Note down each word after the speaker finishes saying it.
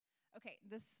Okay,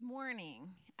 this morning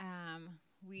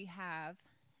we have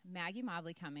Maggie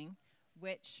Mobley coming,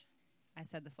 which, I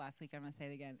said this last week, I'm going to say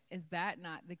it again. Is that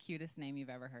not the cutest name you've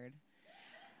ever heard?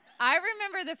 I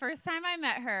remember the first time I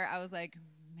met her, I was like,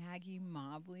 Maggie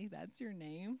Mobley, that's your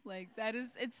name? Like,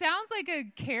 it sounds like a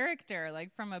character,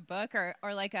 like from a book or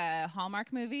like a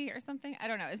Hallmark movie or something. I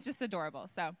don't know. It's just adorable.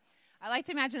 So I like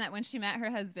to imagine that when she met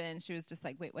her husband, she was just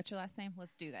like, wait, what's your last name?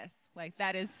 Let's do this. Like,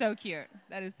 that is so cute.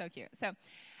 That is so cute. So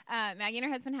Maggie and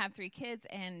her husband have 3 kids,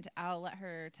 and I'll let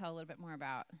her tell a little bit more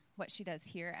about what she does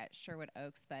here at Sherwood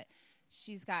Oaks. But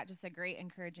she's got just a great,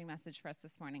 encouraging message for us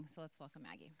this morning. So let's welcome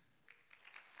Maggie.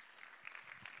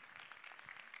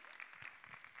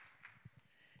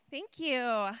 Thank you.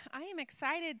 I am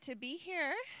excited to be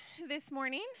here this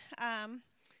morning.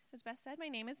 As Beth said, my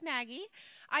name is Maggie.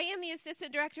 I am the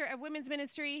Assistant Director of Women's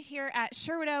Ministry here at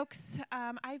Sherwood Oaks.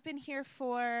 I've been here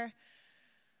for,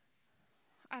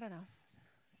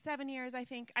 7 years, I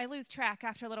think. I lose track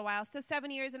after a little while. So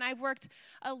 7 years, and I've worked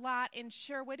a lot in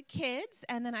Sherwood Kids,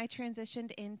 and then I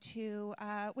transitioned into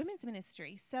women's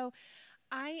ministry. So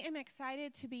I am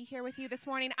excited to be here with you this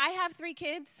morning. I have 3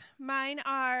 kids. Mine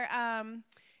are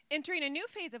entering a new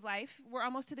phase of life. We're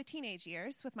almost to the teenage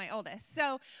years with my oldest.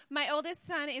 So my oldest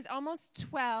son is almost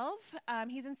 12.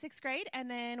 He's in 6th grade.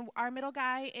 And then our middle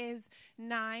guy is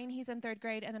 9. He's in 3rd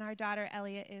grade. And then our daughter,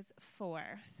 Elliot, is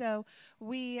 4. So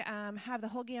we have the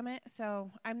whole gamut.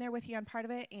 So I'm there with you on part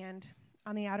of it and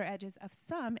on the outer edges of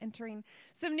some, entering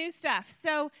some new stuff.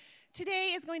 So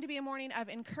today is going to be a morning of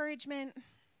encouragement.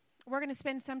 We're going to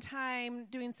spend some time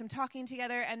doing some talking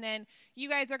together. And then you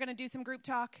guys are going to do some group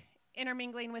talk,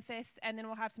 intermingling with this, and then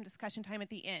we'll have some discussion time at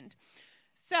the end.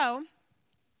 So,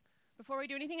 before we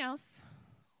do anything else,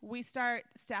 we start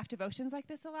staff devotions like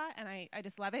this a lot, and I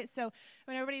just love it. So,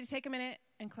 I want everybody to take a minute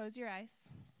and close your eyes.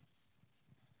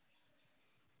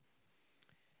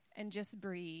 And just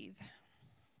breathe.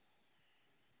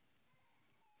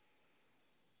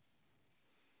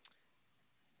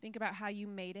 Think about how you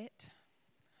made it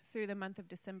through the month of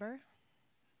December,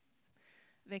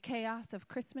 the chaos of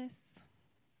Christmas,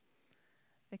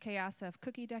 the chaos of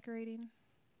cookie decorating,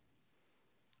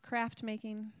 craft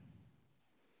making,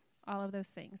 all of those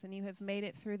things. And you have made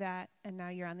it through that, and now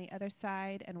you're on the other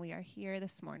side, and we are here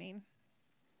this morning.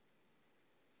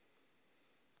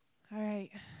 All right.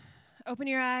 Open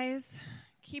your eyes.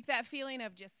 Keep that feeling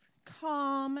of just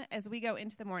calm as we go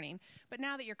into the morning. But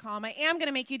now that you're calm, I am going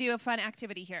to make you do a fun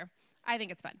activity here. I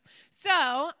think it's fun. So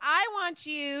I want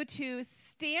you to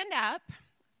stand up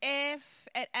if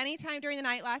at any time during the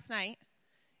night last night,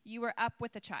 you were up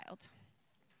with the child.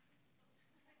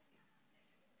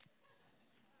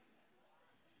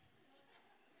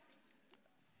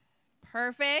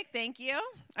 Perfect. Thank you.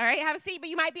 All right, have a seat, but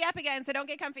you might be up again, so don't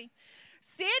get comfy.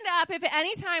 Stand up if at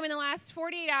any time in the last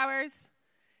 48 hours,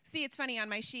 see, it's funny, on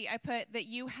my sheet, I put that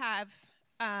you have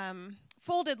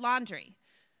folded laundry.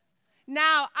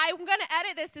 Now, I'm going to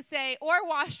edit this to say, or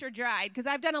washed or dried, because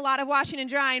I've done a lot of washing and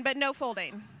drying, but no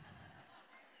folding.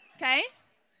 Okay?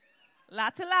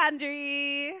 Lots of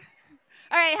laundry.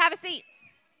 All right, have a seat.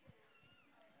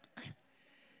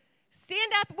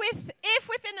 Stand up if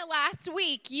within the last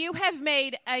week you have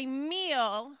made a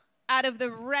meal out of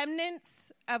the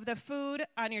remnants of the food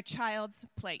on your child's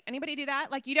plate. Anybody do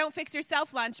that? Like, you don't fix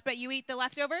yourself lunch, but you eat the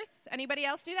leftovers? Anybody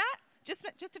else do that?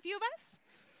 Just a few of us?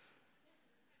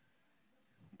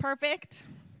 Perfect.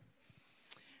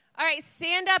 All right,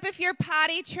 stand up if you're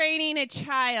potty training a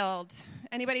child.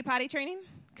 Anybody potty training?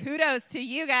 Kudos to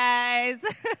you guys.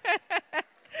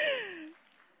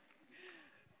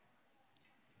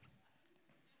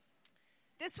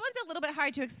 This one's a little bit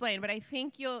hard to explain, but I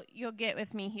think you'll get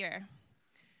with me here.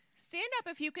 Stand up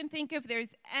if you can think if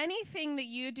there's anything that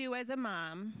you do as a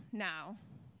mom now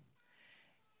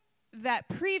that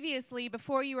previously,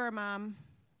 before you were a mom,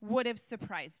 would have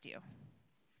surprised you.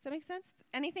 Does that make sense?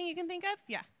 Anything you can think of?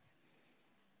 Yeah.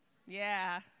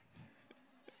 Yeah.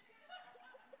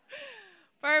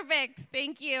 Perfect.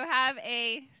 Thank you. Have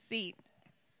a seat.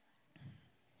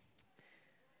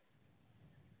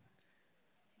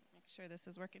 Make sure this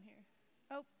is working here.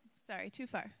 Oh, sorry, too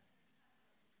far.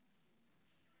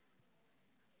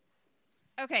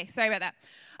 Okay, sorry about that.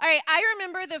 All right, I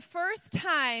remember the first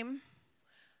time,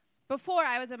 before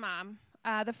I was a mom,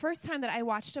 the first time that I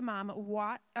watched a mom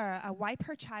wipe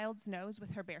her child's nose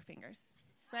with her bare fingers,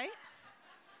 right?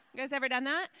 You guys ever done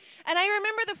that? And I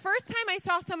remember the first time I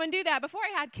saw someone do that, before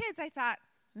I had kids, I thought,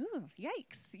 ooh,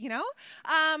 yikes, you know?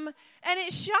 And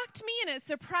it shocked me and it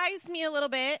surprised me a little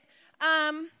bit.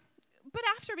 But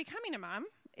after becoming a mom,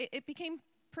 it became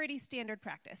pretty standard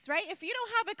practice, right? If you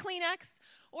don't have a Kleenex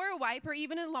or a wipe or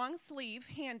even a long sleeve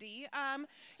handy,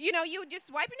 you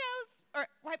just wipe your nose or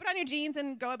wipe it on your jeans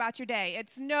and go about your day.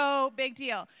 It's no big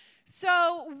deal.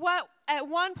 So what at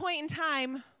one point in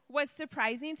time was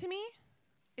surprising to me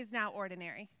is now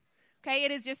ordinary. Okay,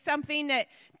 it is just something that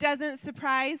doesn't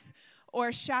surprise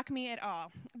or shock me at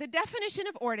all. The definition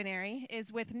of ordinary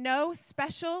is with no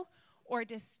special or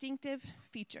distinctive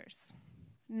features.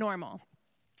 Normal.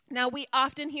 Now, we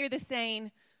often hear the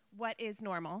saying, what is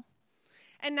normal?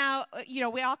 And now,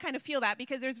 we all kind of feel that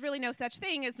because there's really no such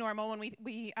thing as normal when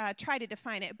we try to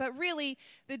define it. But really,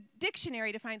 the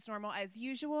dictionary defines normal as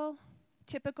usual,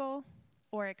 typical,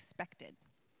 or expected.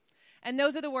 And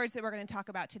those are the words that we're going to talk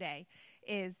about today,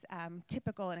 is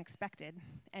typical and expected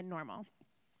and normal.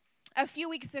 A few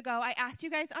weeks ago, I asked you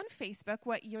guys on Facebook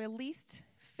what your least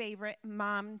favorite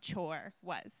mom chore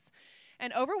was.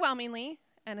 And overwhelmingly,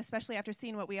 and especially after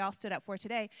seeing what we all stood up for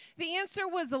today, the answer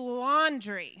was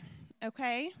laundry,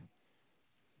 okay?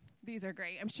 These are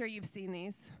great. I'm sure you've seen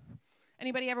these.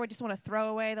 Anybody ever just want to throw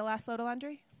away the last load of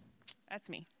laundry? That's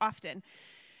me, often.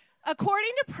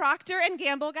 According to Procter &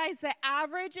 Gamble, guys, the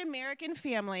average American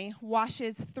family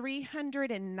washes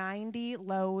 390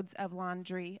 loads of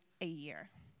laundry a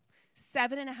year.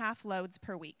 7.5 loads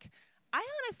per week. I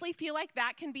honestly feel like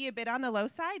that can be a bit on the low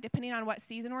side, depending on what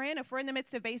season we're in. If we're in the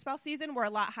midst of baseball season, we're a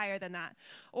lot higher than that.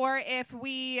 Or if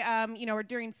we, are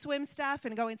doing swim stuff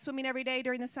and going swimming every day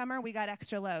during the summer, we got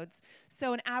extra loads.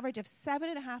 So an average of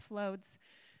 7.5 loads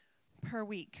per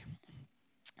week.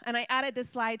 And I added this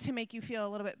slide to make you feel a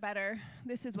little bit better.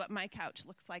 This is what my couch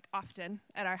looks like often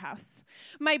at our house.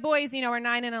 My boys, are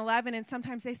 9 and 11, and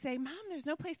sometimes they say, Mom, there's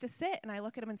no place to sit. And I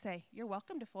look at them and say, you're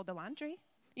welcome to fold the laundry.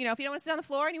 If you don't want to sit on the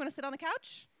floor and you want to sit on the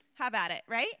couch, have at it,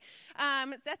 right?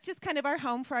 That's just kind of our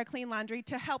home for our clean laundry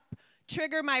to help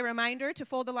trigger my reminder to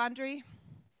fold the laundry.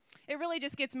 It really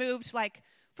just gets moved like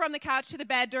from the couch to the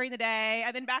bed during the day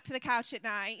and then back to the couch at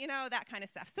night, that kind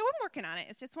of stuff. So I'm working on it.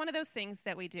 It's just one of those things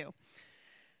that we do.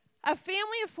 A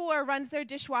family of 4 runs their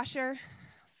dishwasher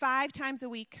 5 times a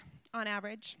week on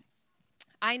average.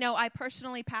 I know I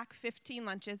personally pack 15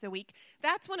 lunches a week.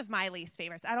 That's one of my least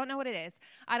favorites. I don't know what it is.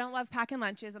 I don't love packing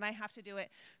lunches, and I have to do it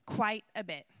quite a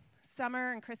bit.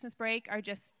 Summer and Christmas break are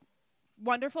just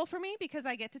wonderful for me because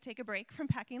I get to take a break from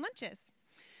packing lunches.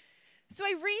 So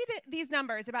I read these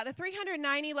numbers about the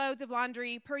 390 loads of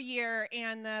laundry per year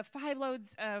and the 5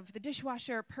 loads of the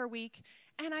dishwasher per week,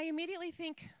 and I immediately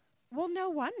think, well, no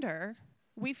wonder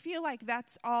we feel like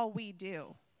that's all we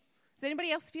do. Does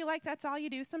anybody else feel like that's all you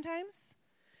do sometimes?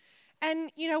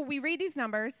 And, we read these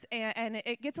numbers, and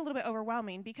it gets a little bit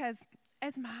overwhelming because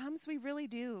as moms, we really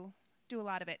do a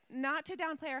lot of it. Not to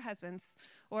downplay our husbands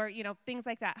or, things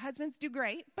like that. Husbands do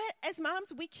great, but as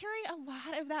moms, we carry a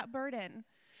lot of that burden.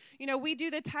 We do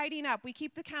the tidying up. We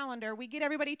keep the calendar. We get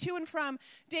everybody to and from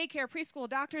daycare, preschool,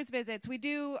 doctor's visits. We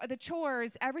do the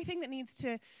chores, everything that needs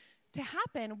to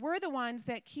happen. We're the ones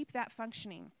that keep that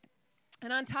functioning.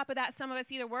 And on top of that, some of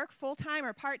us either work full-time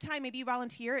or part-time. Maybe you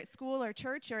volunteer at school or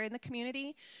church or in the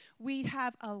community. We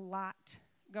have a lot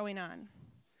going on.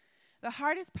 The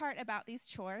hardest part about these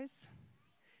chores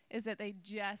is that they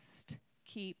just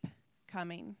keep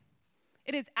coming.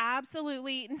 It is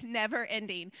absolutely never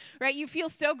ending, right? You feel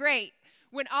so great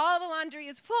when all the laundry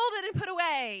is folded and put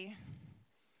away.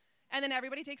 And then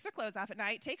everybody takes their clothes off at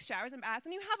night, takes showers and baths,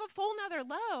 and you have a full nother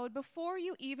load before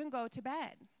you even go to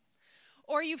bed.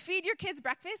 Or you feed your kids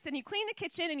breakfast, and you clean the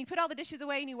kitchen, and you put all the dishes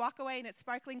away, and you walk away, and it's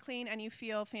sparkling clean, and you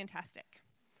feel fantastic.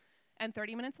 And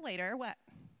 30 minutes later, what?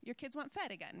 Your kids want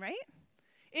fed again, right?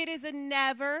 It is a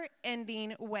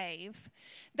never-ending wave.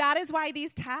 That is why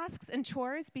these tasks and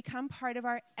chores become part of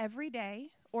our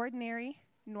everyday, ordinary,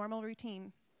 normal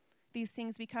routine. These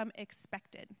things become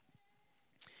expected.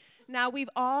 Now, we've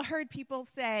all heard people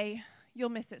say, you'll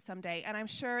miss it someday. And I'm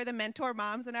sure the mentor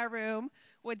moms in our room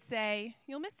would say,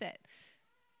 you'll miss it.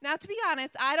 Now, to be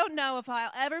honest, I don't know if I'll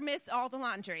ever miss all the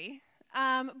laundry.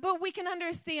 But we can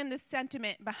understand the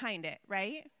sentiment behind it,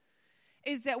 right?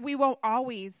 Is that we won't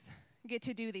always get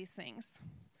to do these things.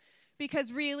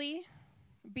 Because really,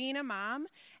 being a mom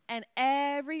and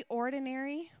every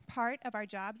ordinary part of our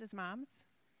jobs as moms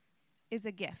is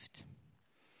a gift.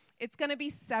 It's going to be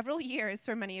several years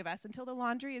for many of us until the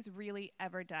laundry is really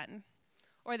ever done,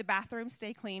 or the bathrooms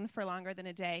stay clean for longer than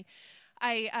a day.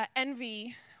 I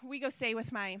envy, we go stay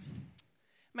with my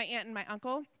aunt and my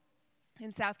uncle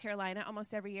in South Carolina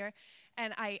almost every year,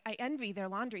 and I envy their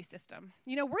laundry system.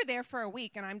 We're there for a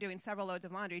week, and I'm doing several loads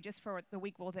of laundry just for the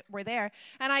week we're there,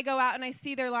 and I go out and I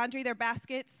see their laundry, their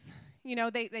baskets,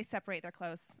 They separate their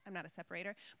clothes. I'm not a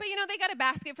separator. But, they got a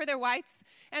basket for their whites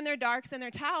and their darks and their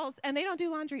towels, and they don't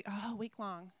do laundry all week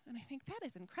long. And I think that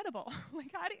is incredible.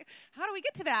 How do we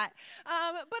get to that?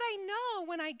 But I know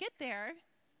when I get there,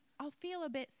 I'll feel a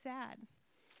bit sad.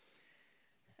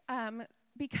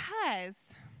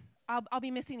 Because I'll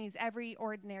be missing these everyday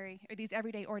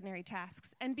ordinary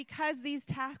tasks. And because these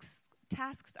tasks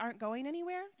aren't going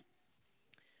anywhere,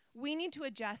 we need to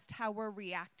adjust how we're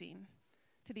reacting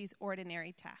to these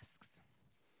ordinary tasks.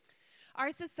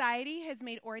 Our society has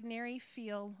made ordinary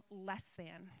feel less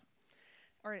than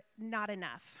or not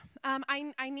enough.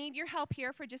 I need your help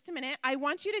here for just a minute. I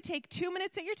want you to take 2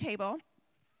 minutes at your table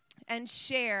and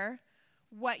share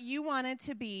what you wanted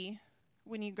to be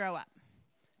when you grow up.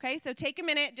 Okay, so take a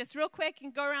minute, just real quick,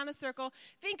 and go around the circle.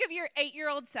 Think of your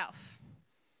 8-year-old self.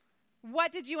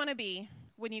 What did you want to be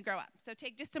when you grow up? So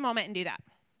take just a moment and do that.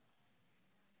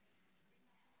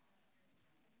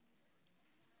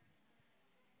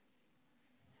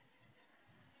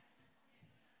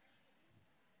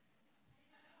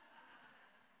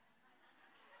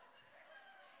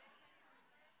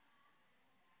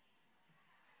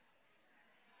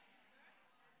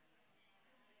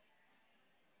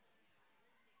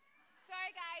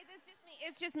 Sorry, guys,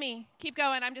 it's just me. Keep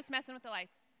going. I'm just messing with the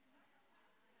lights.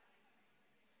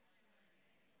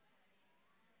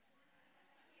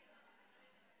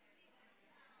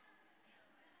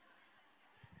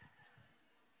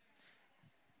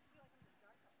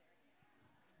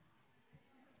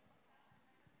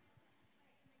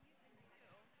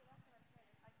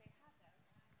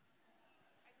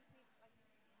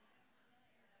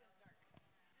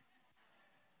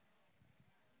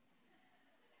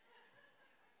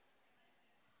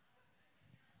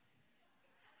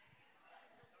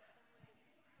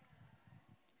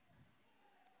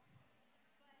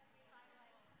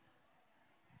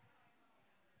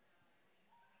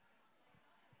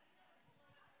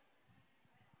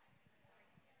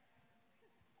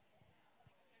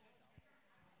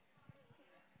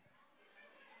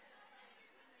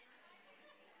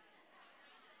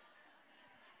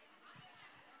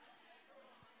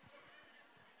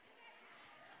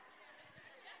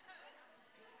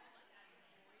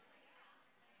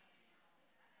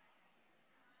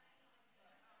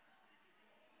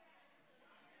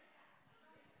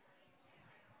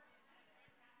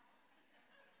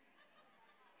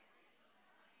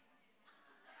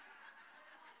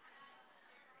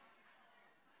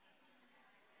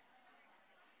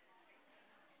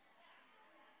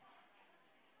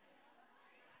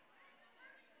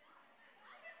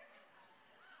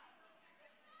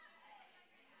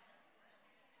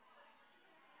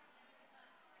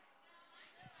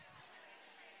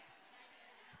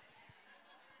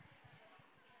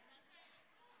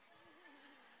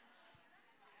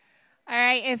 All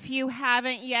right, if you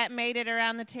haven't yet made it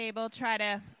around the table, try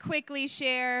to quickly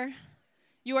share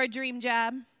your dream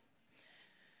job.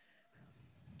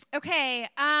 Okay,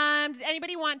 does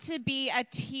anybody want to be a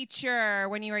teacher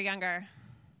when you were younger?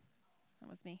 That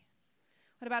was me.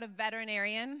 What about a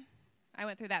veterinarian? I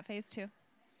went through that phase too.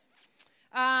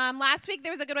 Last week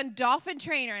there was a good one, dolphin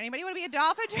trainer. Anybody want to be a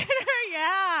dolphin trainer?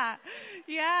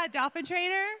 Yeah, dolphin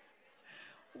trainer.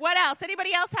 What else?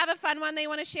 Anybody else have a fun one they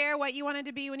want to share? What you wanted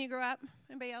to be when you grew up?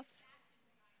 Anybody else?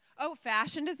 Oh,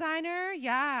 fashion designer?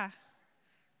 Yeah.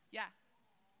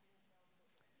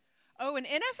 Oh, an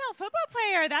NFL football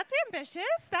player. That's ambitious.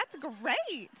 That's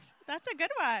great. That's a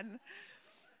good one.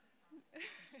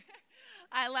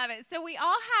 I love it. So we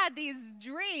all had these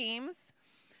dreams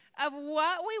of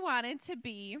what we wanted to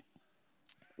be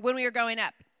when we were growing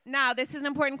up. Now, this is an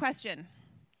important question.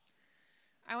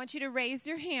 I want you to raise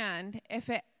your hand if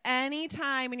at any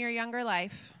time in your younger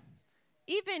life,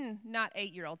 even not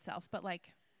 8-year-old self, but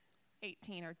like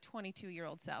 18 or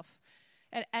 22-year-old self,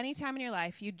 at any time in your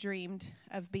life you dreamed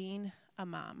of being a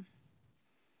mom.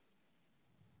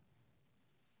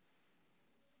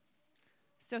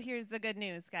 So here's the good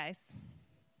news, guys.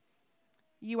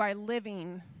 You are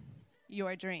living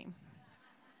your dream.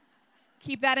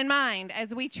 Keep that in mind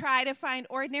as we try to find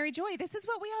ordinary joy. This is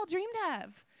what we all dreamed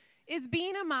of, is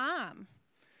being a mom.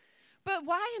 But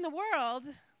why in the world,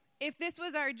 if this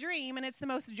was our dream and it's the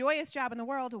most joyous job in the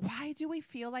world, why do we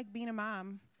feel like being a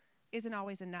mom isn't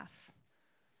always enough?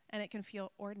 And it can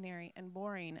feel ordinary and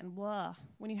boring and blah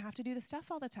when you have to do the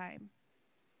stuff all the time.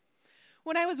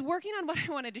 When I was working on what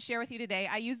I wanted to share with you today,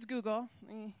 I used Google,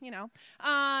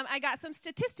 I got some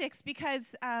statistics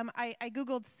because I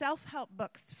Googled self-help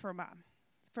books for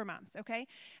moms, okay?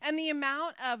 And the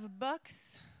amount of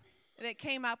books that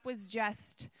came up was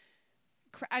just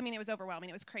it was overwhelming.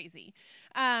 It was crazy.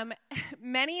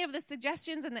 Many of the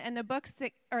suggestions and the books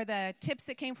or the tips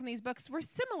that came from these books were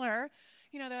similar.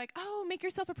 They're like, oh, make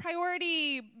yourself a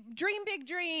priority, dream big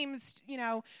dreams,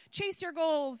 chase your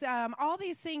goals, all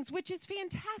these things, which is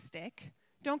fantastic.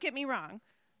 Don't get me wrong.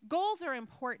 Goals are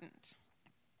important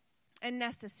and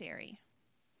necessary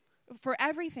for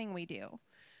everything we do.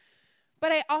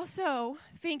 But I also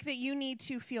think that you need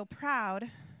to feel proud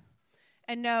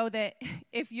and know that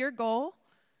if your goal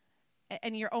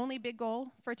and your only big goal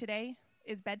for today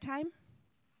is bedtime,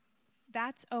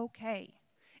 that's okay.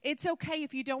 It's okay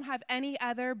if you don't have any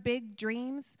other big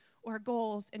dreams or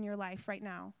goals in your life right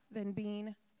now than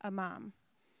being a mom,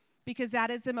 because that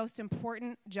is the most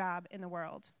important job in the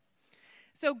world.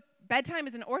 So bedtime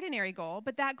is an ordinary goal,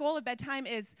 but that goal of bedtime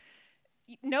is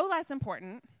no less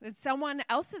important than someone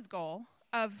else's goal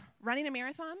of running a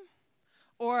marathon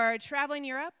or traveling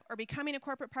Europe or becoming a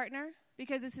corporate partner,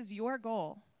 because this is your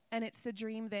goal, and it's the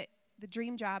dream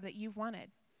job that you've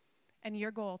wanted, and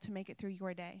your goal to make it through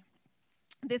your day.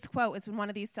 This quote is in one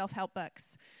of these self-help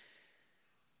books.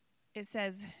 It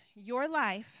says, "Your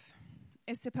life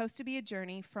is supposed to be a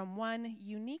journey from one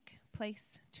unique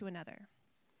place to another.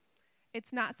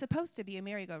 It's not supposed to be a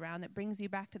merry-go-round that brings you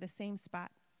back to the same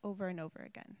spot over and over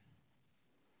again."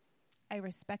 I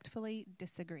respectfully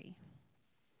disagree.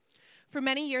 For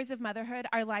many years of motherhood,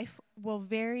 our life will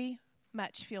very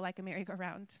much feel like a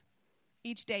merry-go-round.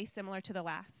 Each day similar to the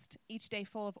last. Each day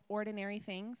full of ordinary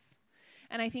things.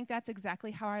 And I think that's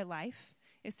exactly how our life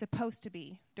is supposed to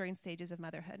be during stages of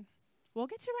motherhood. We'll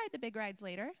get to ride the big rides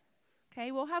later.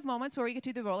 Okay, we'll have moments where we get to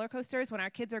do the roller coasters when our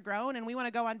kids are grown and we want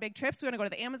to go on big trips. We want to go to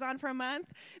the Amazon for a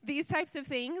month. These types of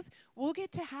things. We'll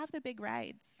get to have the big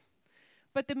rides.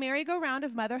 But the merry-go-round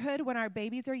of motherhood when our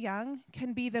babies are young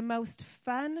can be the most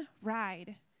fun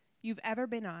ride you've ever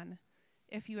been on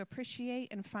if you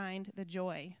appreciate and find the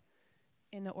joy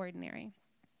in the ordinary.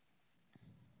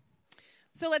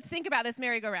 So let's think about this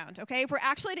merry-go-round, okay? If we're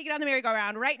actually to get on the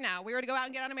merry-go-round right now, we were to go out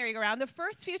and get on a merry-go-round, the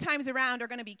first few times around are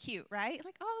going to be cute, right?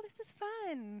 Like, oh, this is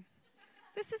fun.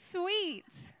 This is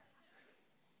sweet.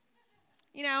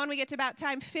 When we get to about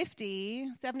time 50,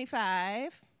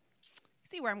 75,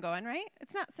 see where I'm going, right?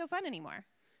 It's not so fun anymore.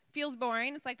 Feels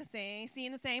boring. It's like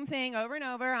seeing the same thing over and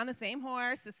over on the same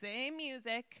horse, the same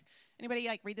music. Anybody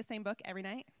read the same book every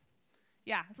night?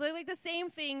 Yeah, it's like the same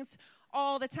things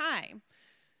all the time.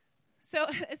 So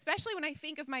especially when I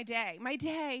think of my day,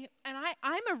 and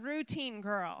I'm a routine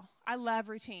girl. I love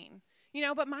routine,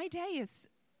 but my day is,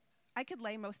 I could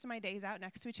lay most of my days out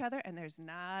next to each other and there's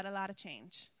not a lot of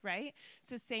change, right?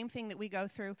 It's the same thing that we go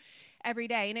through every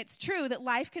day. And it's true that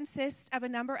life consists of a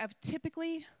number of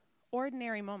typically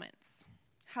ordinary moments.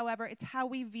 However, it's how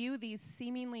we view these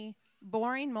seemingly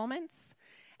boring moments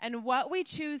and what we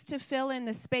choose to fill in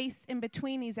the space in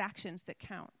between these actions that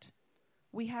count.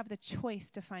 We have the choice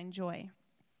to find joy.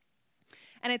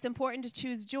 And it's important to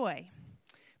choose joy,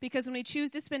 because when we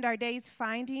choose to spend our days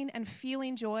finding and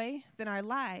feeling joy, then our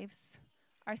lives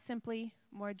are simply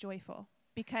more joyful.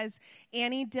 Because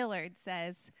Annie Dillard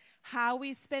says, how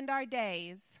we spend our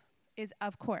days is,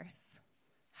 of course,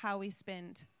 how we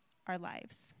spend our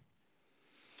lives.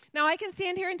 Now, I can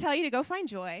stand here and tell you to go find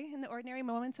joy in the ordinary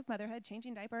moments of motherhood,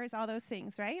 changing diapers, all those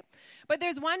things, right? But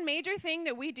there's one major thing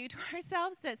that we do to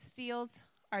ourselves that steals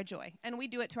our joy, and we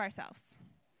do it to ourselves,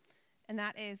 and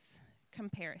that is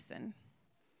comparison.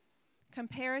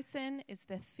 Comparison is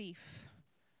the thief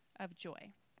of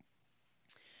joy.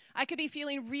 I could be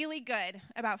feeling really good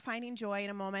about finding joy in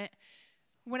a moment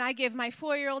when I give my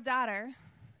 4-year-old daughter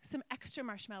some extra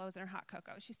marshmallows in her hot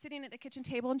cocoa. She's sitting at the kitchen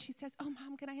table, and she says, "Oh,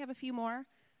 Mom, can I have a few more?"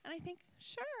 And I think,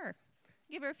 sure,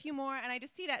 give her a few more. And I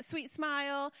just see that sweet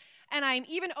smile. And I'm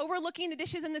even overlooking the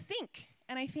dishes in the sink.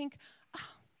 And I think, oh,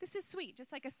 this is sweet.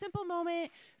 Just like a simple moment,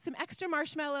 some extra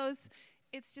marshmallows.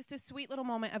 It's just a sweet little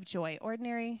moment of joy,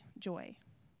 ordinary joy.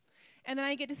 And then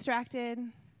I get distracted,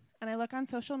 and I look on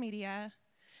social media,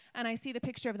 and I see the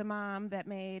picture of the mom that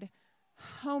made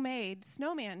homemade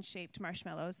snowman-shaped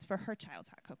marshmallows for her child's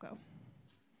hot cocoa.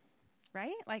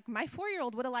 Right? Like, my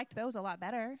 4-year-old would have liked those a lot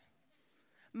better.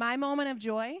 My moment of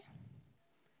joy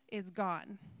is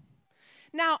gone.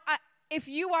 Now, if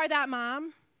you are that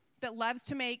mom that loves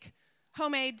to make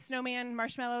homemade snowman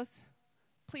marshmallows,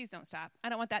 please don't stop. I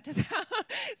don't want that to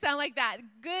sound like that.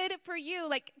 Good for you,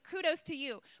 like kudos to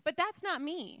you. But that's not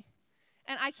me.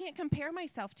 And I can't compare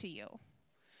myself to you.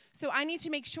 So I need to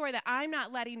make sure that I'm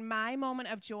not letting my moment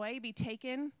of joy be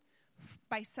taken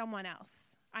by someone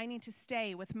else. I need to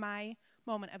stay with my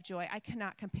moment of joy. I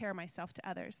cannot compare myself to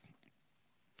others.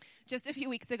 Just a few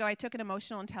weeks ago, I took an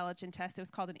emotional intelligence test. It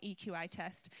was called an EQI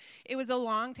test. It was a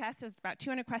long test. It was about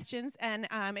 200 questions, and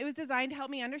it was designed to help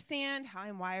me understand how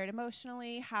I'm wired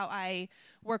emotionally, how I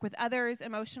work with others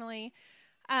emotionally.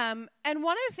 And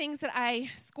one of the things that I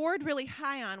scored really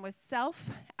high on was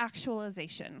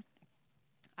self-actualization.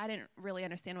 I didn't really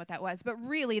understand what that was, but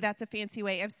really that's a fancy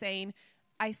way of saying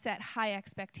I set high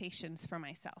expectations for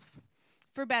myself.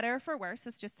 For better or for worse,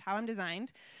 it's just how I'm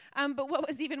designed. But what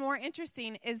was even more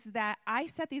interesting is that I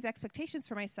set these expectations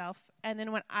for myself, and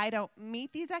then when I don't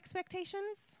meet these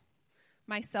expectations,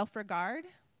 my self-regard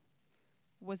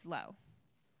was low.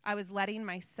 I was letting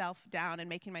myself down and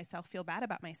making myself feel bad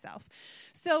about myself.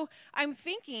 So I'm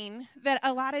thinking that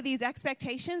a lot of these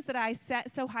expectations that I set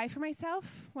so high for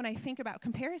myself, when I think about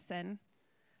comparison,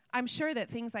 I'm sure that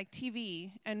things like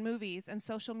TV and movies and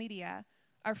social media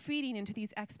are feeding into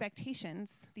these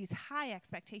expectations, these high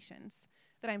expectations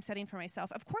that I'm setting for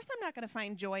myself. Of course, I'm not going to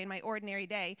find joy in my ordinary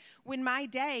day when my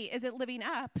day isn't living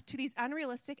up to these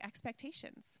unrealistic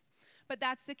expectations. But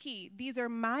that's the key. These are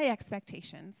my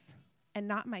expectations and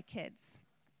not my kids.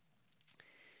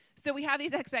 So we have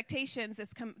these expectations,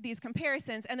 these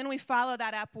comparisons, and then we follow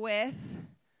that up with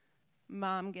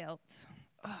mom guilt.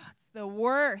 Oh, it's the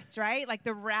worst, right? Like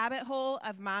the rabbit hole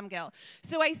of mom guilt.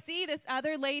 So I see this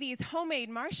other lady's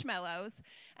homemade marshmallows,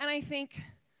 and I think,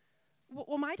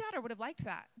 well, my daughter would have liked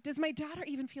that. Does my daughter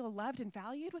even feel loved and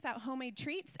valued without homemade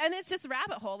treats? And it's just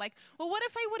rabbit hole. Like, well, what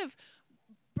if I would have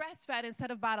breastfed instead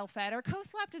of bottle fed or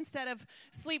co-slept instead of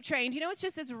sleep trained? You know, it's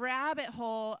just this rabbit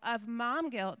hole of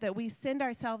mom guilt that we send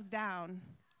ourselves down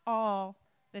all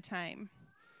the time.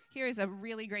 Here's a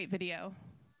really great video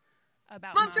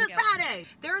about Mom mom Truth guilt. Friday.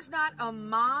 There's not a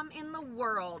mom in the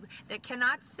world that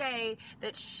cannot say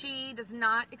that she does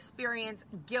not experience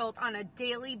guilt on a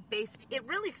daily basis. It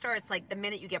really starts like the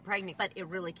minute you get pregnant, but it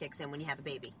really kicks in when you have a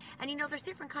baby. And you know, there's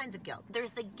different kinds of guilt.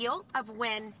 There's the guilt of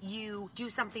when you do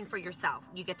something for yourself.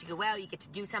 You get to go out, you get to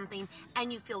do something,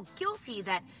 and you feel guilty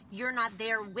that you're not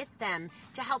there with them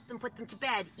to help them put them to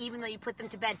bed, even though you put them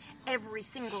to bed every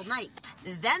single night.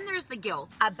 Then there's the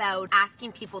guilt about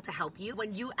asking people to help you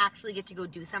when you actually get to go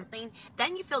do something.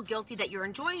 Then you feel guilty that you're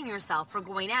enjoying yourself for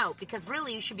going out because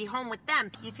really you should be home with them.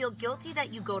 You feel guilty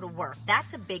that you go to work.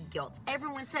 That's a big guilt.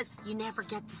 Everyone says you never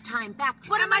get this time back.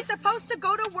 What am I supposed to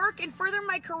go to work and further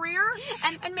my career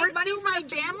and make money for my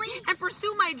family and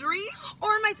pursue my dream? Or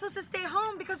am I supposed to stay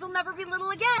home because they'll never be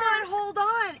little again? But hold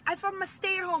on. If I'm a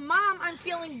stay-at-home mom, I'm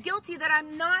feeling guilty that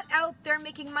I'm not out there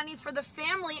making money for the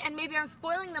family, and maybe I'm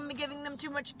spoiling them and giving them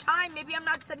too much time. Maybe I'm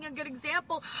not setting a good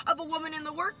example of a woman in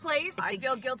the workplace. I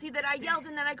feel guilty that I yelled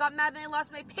and then I got mad and I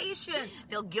lost my patience.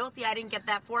 Feel guilty I didn't get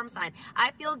that form signed.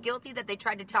 I feel guilty that they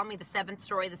tried to tell me the seventh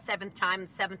story the seventh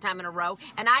time in a row,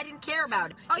 and I didn't care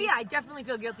about it. Oh yeah, I definitely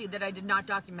feel guilty that I did not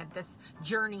document this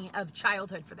journey of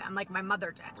childhood for them like my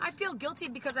mother did. I feel guilty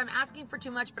because I'm asking for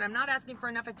too much, but I'm not asking for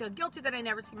enough. I feel guilty that I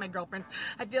never see my girlfriends.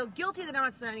 I feel guilty that I'm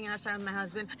not spending enough time with my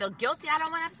husband. I feel guilty I don't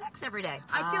want to have sex every day.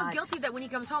 I feel guilty that when he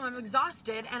comes home I'm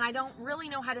exhausted and I don't really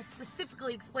know how to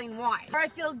specifically explain why. Or I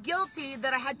feel guilty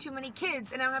that I had too many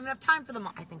kids and I don't have enough time for them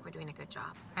all. I think we're doing a good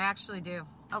job. I actually do.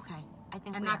 Okay. I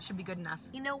think that should be good enough.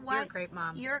 You know what? You're a great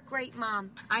mom. You're a great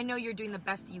mom. I know you're doing the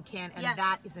best that you can, and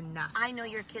that is enough. I know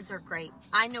your kids are great.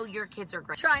 I know your kids are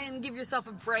great. Try and give yourself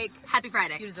a break. Happy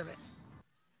Friday. You deserve it.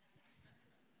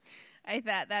 I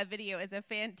thought that video is a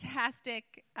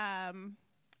fantastic, I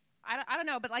don't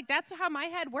know, but like that's how my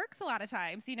head works a lot of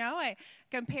times, you know? I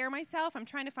compare myself, I'm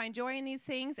trying to find joy in these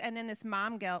things, and then this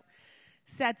mom guilt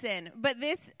sets in. But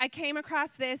I came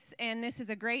across this, and this is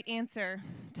a great answer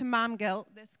to mom guilt.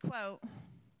 This quote,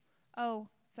 oh,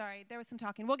 sorry, there was some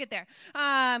talking. We'll get there.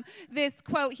 This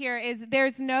quote here is,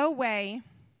 "There's no way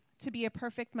to be a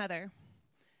perfect mother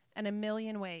and a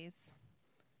million ways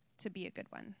to be a good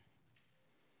one."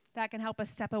 That can help us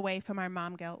step away from our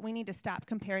mom guilt. We need to stop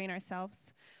comparing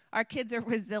ourselves. Our kids are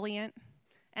resilient,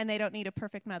 and they don't need a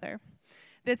perfect mother.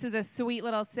 This is a sweet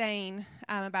little saying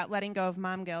about letting go of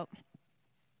mom guilt.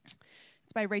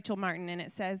 It's by Rachel Martin, and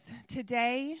it says,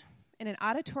 "Today, in an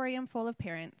auditorium full of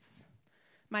parents,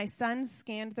 my son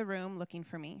scanned the room looking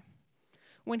for me.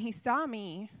 When he saw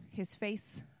me, his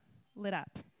face lit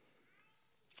up.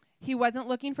 He wasn't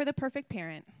looking for the perfect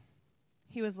parent.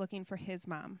 He was looking for his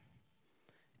mom.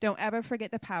 Don't ever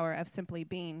forget the power of simply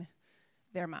being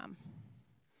their mom."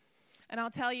 And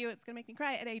I'll tell you, it's going to make me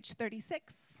cry at age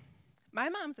 36. My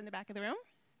mom's in the back of the room.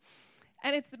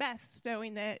 And it's the best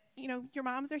knowing that, you know, your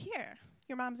moms are here.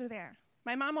 Your moms are there.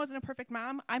 My mom wasn't a perfect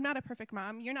mom. I'm not a perfect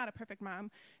mom. You're not a perfect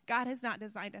mom. God has not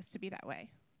designed us to be that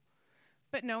way.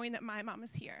 But knowing that my mom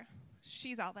is here,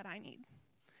 she's all that I need.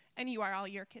 And you are all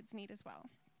your kids need as well.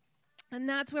 And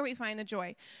that's where we find the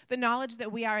joy. The knowledge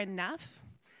that we are enough.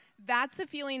 That's the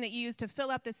feeling that you use to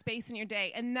fill up the space in your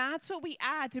day. And that's what we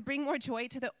add to bring more joy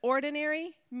to the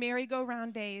ordinary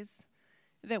merry-go-round days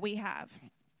that we have.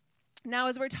 Now,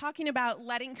 as we're talking about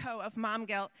letting go of mom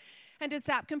guilt and to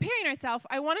stop comparing ourselves,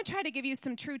 I want to try to give you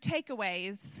some true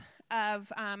takeaways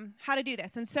of how to do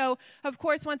this. And so, of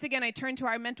course, once again, I turn to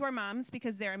our mentor moms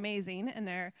because they're amazing and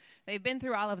they've been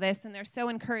through all of this and they're so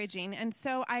encouraging. And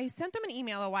so I sent them an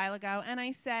email a while ago and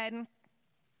I said,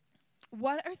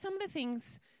 what are some of the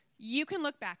things you can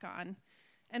look back on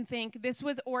and think this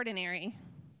was ordinary,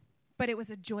 but it's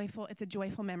a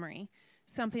joyful memory,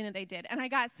 something that they did. And I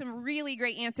got some really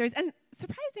great answers. And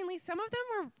surprisingly, some of them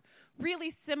were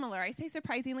really similar. I say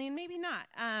surprisingly and maybe not.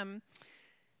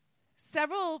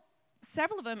 Several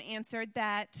of them answered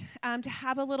that to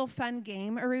have a little fun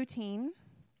game or routine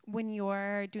when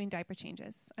you're doing diaper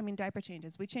changes. I mean, diaper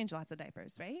changes. We change lots of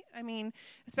diapers, right? I mean,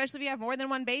 especially if you have more than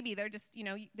one baby, they're just,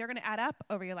 they're going to add up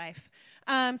over your life.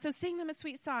 So sing them a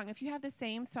sweet song. If you have the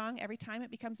same song every time,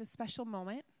 it becomes a special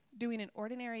moment, doing an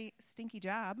ordinary, stinky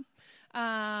job,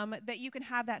 that you can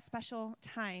have that special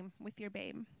time with your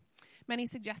babe. Many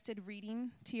suggested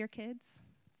reading to your kids.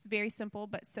 It's very simple,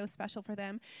 but so special for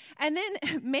them. And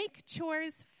then make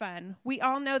chores fun. We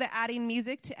all know that adding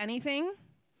music to anything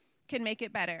can make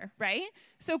it better, right?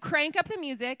 So crank up the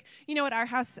music. At our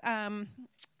house,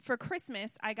 for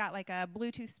Christmas, I got like a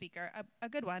Bluetooth speaker, a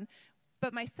good one,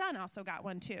 but my son also got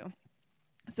one too.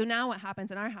 So now what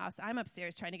happens in our house, I'm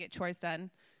upstairs trying to get chores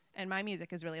done, and my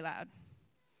music is really loud.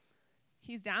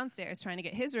 He's downstairs trying to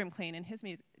get his room clean, and his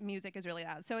music is really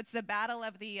loud. So it's the battle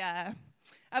of the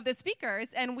speakers,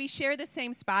 and we share the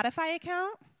same Spotify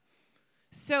account.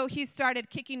 So he started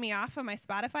kicking me off of my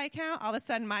Spotify account. All of a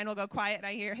sudden, mine will go quiet, and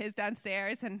I hear his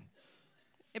downstairs, and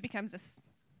it becomes this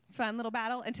fun little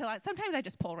battle until sometimes I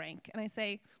just pull rank, and I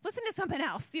say, listen to something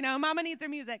else. Mama needs her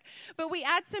music. But we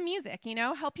add some music,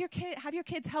 have your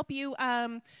kids help you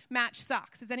match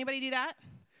socks. Does anybody do that?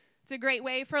 It's a great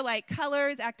way for,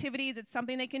 colors, activities. It's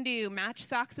something they can do. Match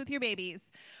socks with your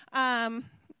babies. And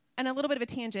a little bit of a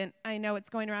tangent. I know it's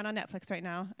going around on Netflix right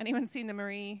now. Anyone seen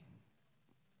the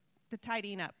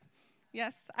tidying up?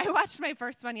 Yes, I watched my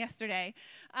first one yesterday.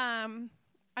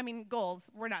 Goals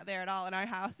were not there at all in our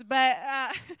house, but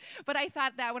I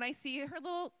thought that when I see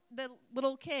the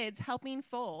little kids helping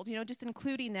fold, just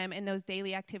including them in those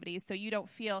daily activities, so you don't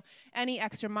feel any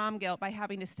extra mom guilt by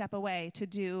having to step away to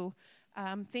do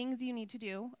things you need to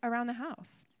do around the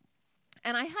house.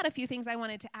 And I had a few things I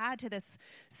wanted to add to this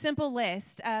simple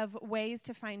list of ways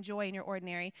to find joy in your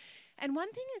ordinary. And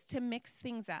one thing is to mix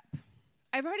things up.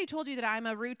 I've already told you that I'm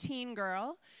a routine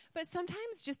girl, but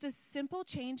sometimes just a simple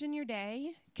change in your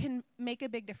day can make a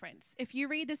big difference. If you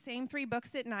read the same 3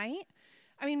 books at night,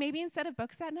 maybe instead of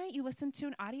books at night, you listen to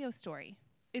an audio story.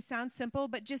 It sounds simple,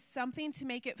 but just something to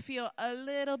make it feel a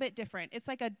little bit different. It's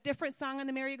like a different song on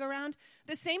the merry-go-round,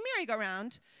 the same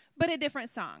merry-go-round, but a different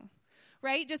song,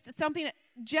 right? Just something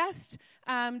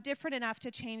different enough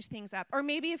to change things up. Or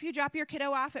maybe if you drop your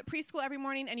kiddo off at preschool every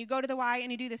morning and you go to the Y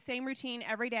and you do the same routine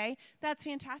every day, that's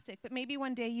fantastic. But maybe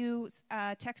one day you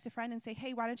text a friend and say,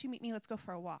 hey, why don't you meet me? Let's go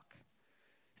for a walk.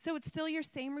 So it's still your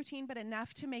same routine, but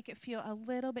enough to make it feel a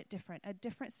little bit different, a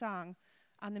different song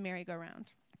on the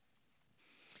merry-go-round.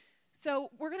 So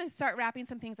we're going to start wrapping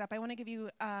some things up. I want to give you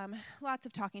lots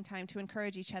of talking time to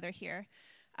encourage each other here.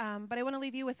 But I want to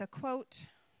leave you with a quote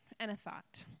and a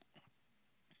thought.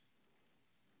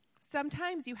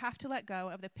 Sometimes you have to let go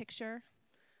of the picture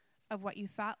of what you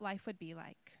thought life would be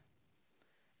like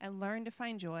and learn to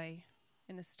find joy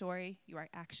in the story you are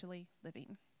actually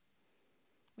living.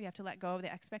 We have to let go of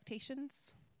the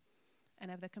expectations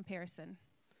and of the comparison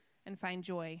and find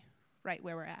joy right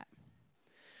where we're at.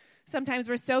 Sometimes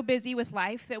we're so busy with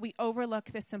life that we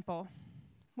overlook the simple.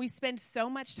 We spend so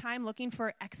much time looking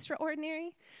for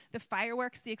extraordinary, the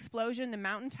fireworks, the explosion, the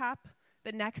mountaintop,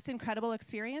 the next incredible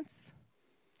experience.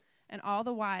 And all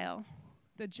the while,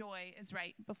 the joy is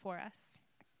right before us.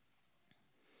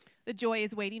 The joy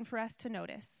is waiting for us to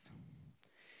notice.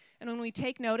 And when we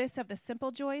take notice of the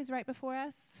simple joys right before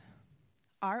us,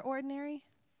 our ordinary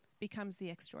becomes the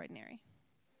extraordinary.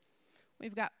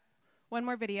 We've got one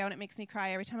more video, and it makes me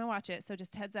cry every time I watch it, so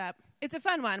just heads up. It's a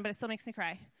fun one, but it still makes me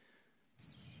cry.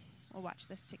 We'll watch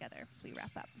this together as we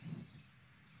wrap up.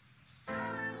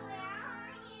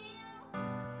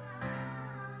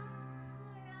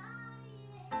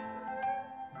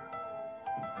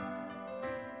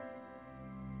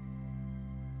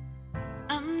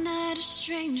 I'm not a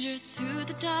stranger to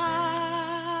the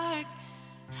dark.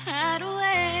 Hide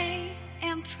away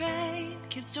and pray.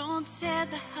 Kids don't tear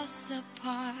the house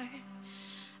apart.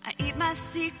 I eat my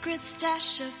secret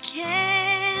stash of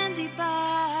candy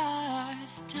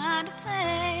bars. Time to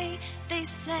play, they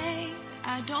say.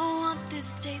 I don't want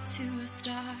this day to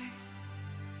start.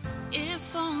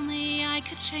 If only I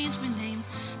could change my name.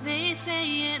 They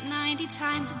say it 90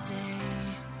 times a day.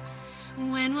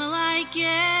 When will I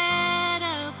get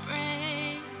a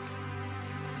break?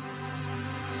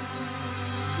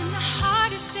 When the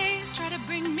hardest days try to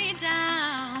bring me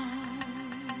down,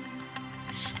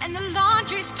 and the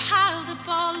laundry's piled up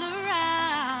all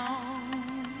around,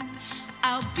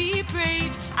 I'll be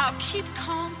brave, I'll keep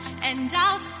calm, and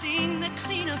I'll sing the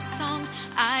cleanup song.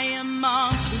 I am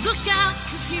Mom. Look out,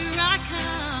 'cause here I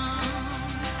come.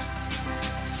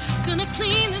 Gonna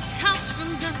clean this house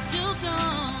from dusk till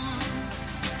dawn.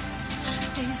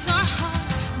 Days are hard,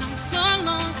 nights are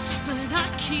long, but I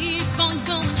keep on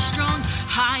going strong.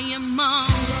 I am Mom.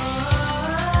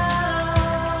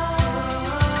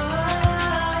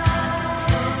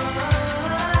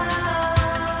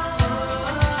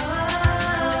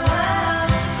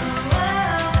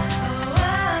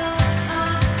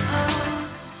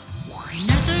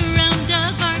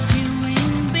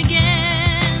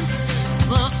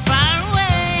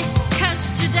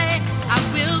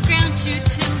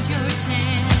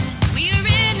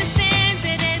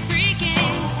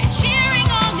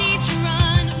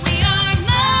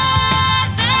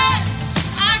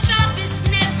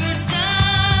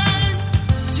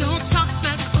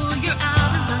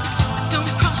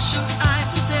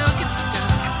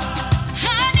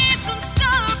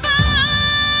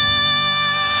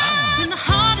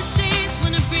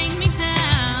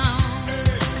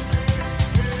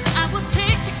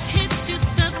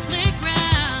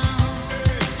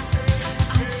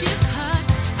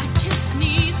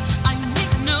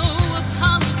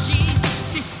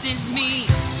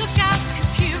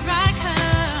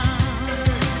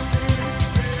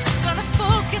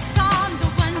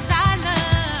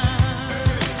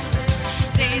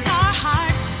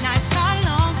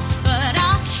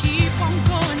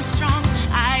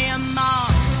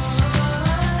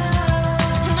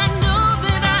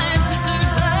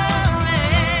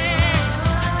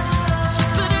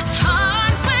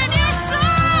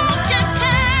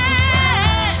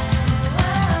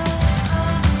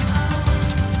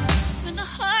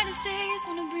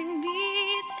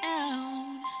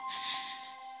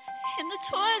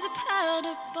 Toys are piled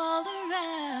up all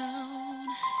around.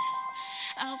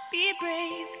 I'll be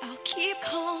brave, I'll keep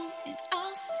calm, and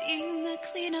I'll sing the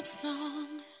cleanup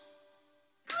song.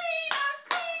 Clean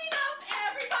up,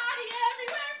 everybody,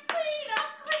 everywhere. Clean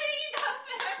up,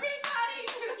 everybody,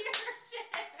 do your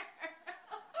share.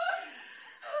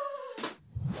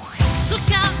 Look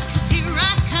out, 'cause here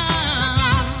I come.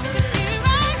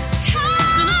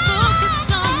 Gonna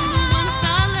focus on the ones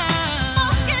I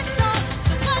love. Days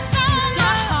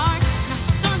are hard,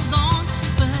 nights are long,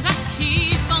 but I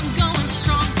keep on going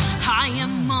strong. I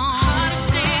am Mom.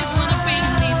 Hardest days wanna bring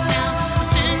me down. I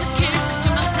send the kids to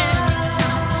my parents'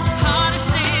 house. Hardest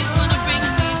days wanna bring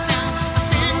me down. I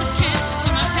send the kids to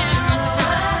my parents'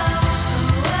 house.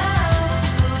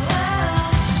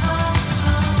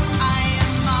 I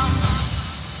am Mom.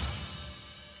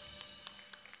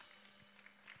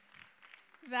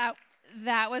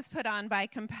 That was put on by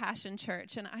Compassion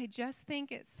Church, and I just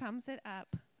think it sums it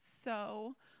up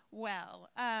so well.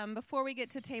 Before we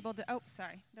get to table, don't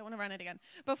want to run it again.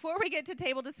 Before we get to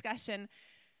table discussion,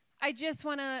 I just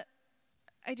want to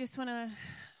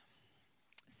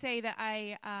say that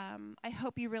I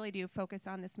hope you really do focus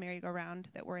on this merry-go-round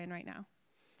that we're in right now.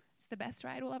 It's the best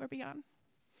ride we'll ever be on.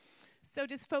 So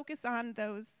just focus on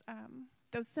those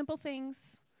simple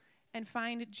things and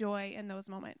find joy in those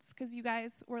moments, because you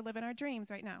guys, we're living our dreams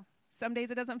right now. Some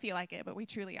days it doesn't feel like it, but we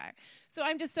truly are. So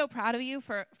I'm just so proud of you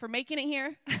for making it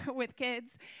here with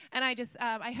kids, and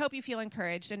I hope you feel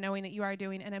encouraged in knowing that you are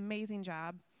doing an amazing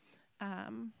job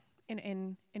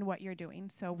in what you're doing.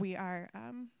 So we're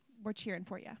cheering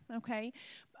for you, okay?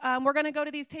 We're going to go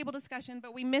to these table discussion,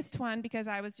 but we missed one because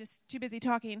I was just too busy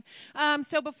talking.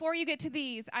 So before you get to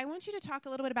these, I want you to talk a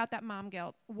little bit about that mom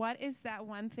guilt. What is that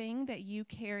one thing that you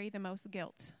carry the most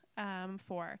guilt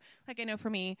for? Like, I know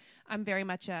for me, I'm very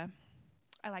much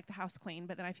I like the house clean,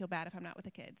 but then I feel bad if I'm not with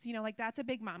the kids. You know, like that's a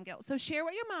big mom guilt. So share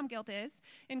what your mom guilt is,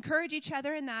 encourage each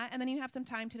other in that, and then you have some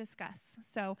time to discuss.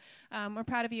 So we're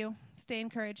proud of you. Stay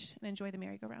encouraged and enjoy the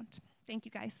merry-go-round. Thank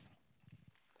you, guys.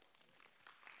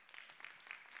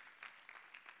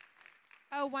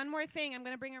 Oh, one more thing I'm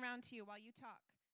going to bring around to you while you talk.